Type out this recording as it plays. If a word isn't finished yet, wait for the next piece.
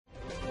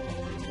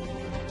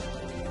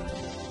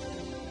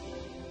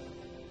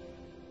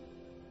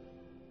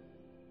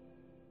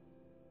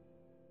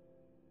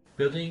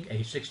Building a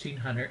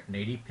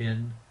 1680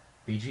 pin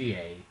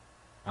BGA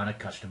on a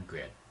custom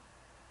grid.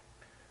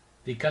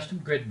 The custom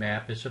grid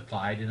map is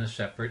supplied in a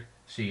separate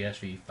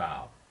CSV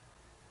file.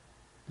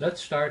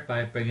 Let's start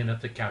by bringing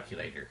up the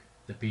calculator,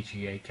 the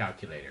BGA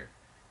calculator,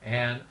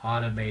 and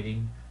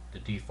automating the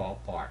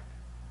default part.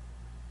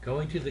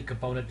 Going to the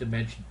Component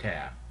Dimension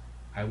tab,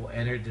 I will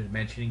enter the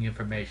dimensioning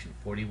information,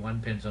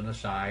 41 pins on the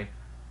side,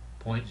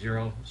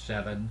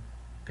 0.07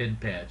 pin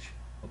pitch,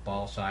 a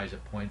ball size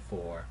of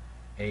 0.4,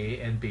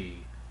 A and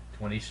B,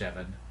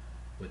 27,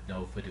 with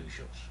no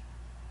fiducials.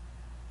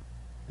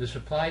 The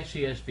supplied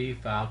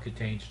CSV file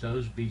contains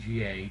those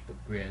BGA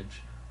grids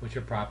which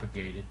are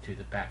propagated to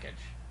the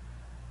package.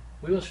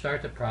 We will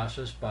start the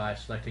process by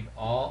selecting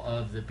all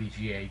of the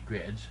BGA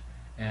grids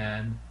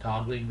and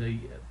toggling the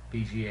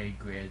BGA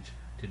grids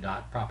to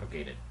not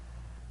propagated.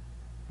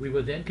 We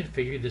will then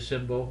configure the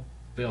symbol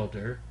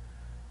builder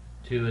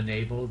to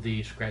enable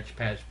the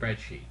Scratchpad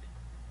spreadsheet.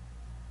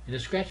 In the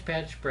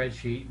Scratchpad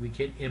spreadsheet, we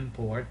can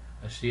import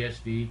a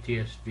CSV,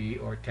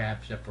 TSV, or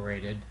tab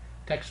separated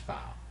text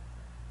file.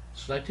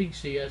 Selecting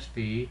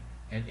CSV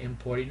and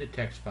importing the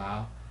text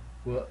file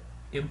will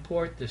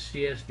import the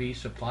CSV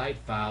supplied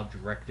file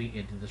directly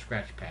into the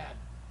Scratchpad.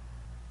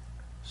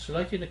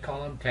 Selecting the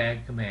column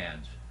tag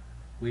commands,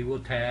 we will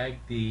tag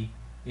the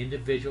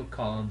individual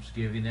columns,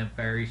 giving them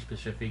very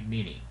specific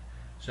meaning,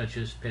 such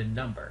as pin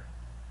number,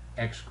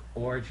 X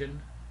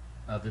origin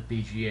of the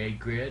BGA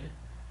grid,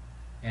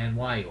 and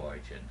Y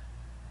origin.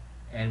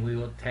 And we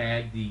will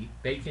tag the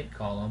vacant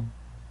column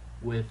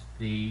with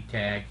the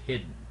tag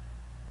hidden.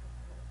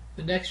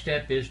 The next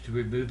step is to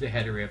remove the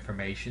header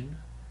information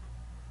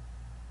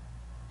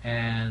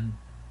and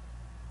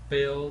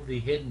fill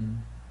the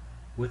hidden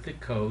with the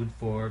code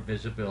for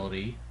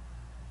visibility,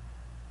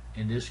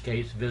 in this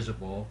case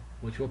visible,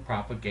 which will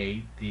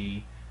propagate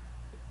the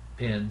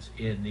pins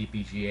in the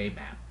BGA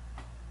map.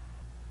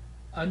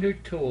 Under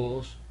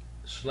Tools,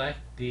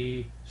 select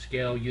the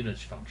Scale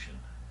Units function.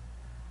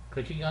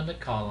 Clicking on the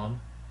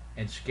column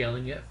and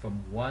scaling it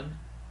from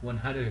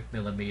 1/100th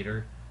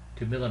millimeter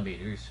to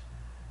millimeters,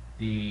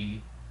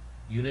 the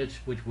units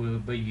which we will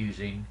be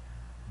using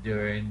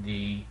during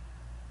the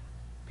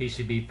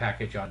PCB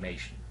package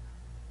automation.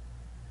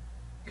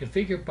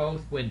 Configure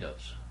both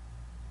windows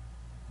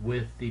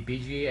with the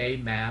BGA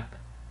map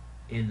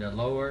in the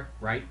lower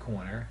right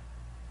corner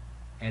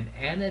and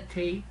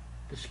annotate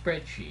the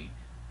spreadsheet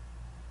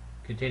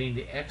containing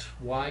the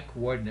XY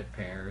coordinate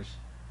pairs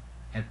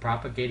and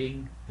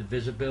propagating the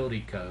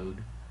visibility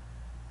code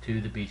to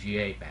the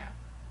BGA map.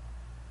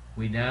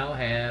 We now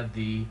have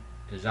the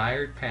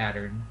desired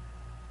pattern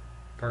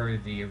per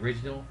the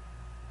original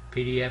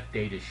PDF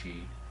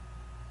datasheet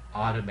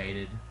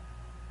automated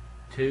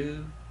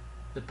to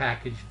the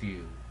package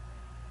view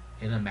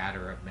in a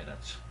matter of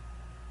minutes.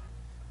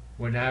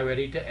 We're now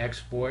ready to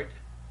export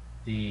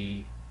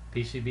the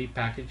PCB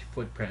package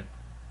footprint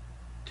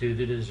to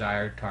the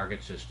desired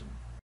target system.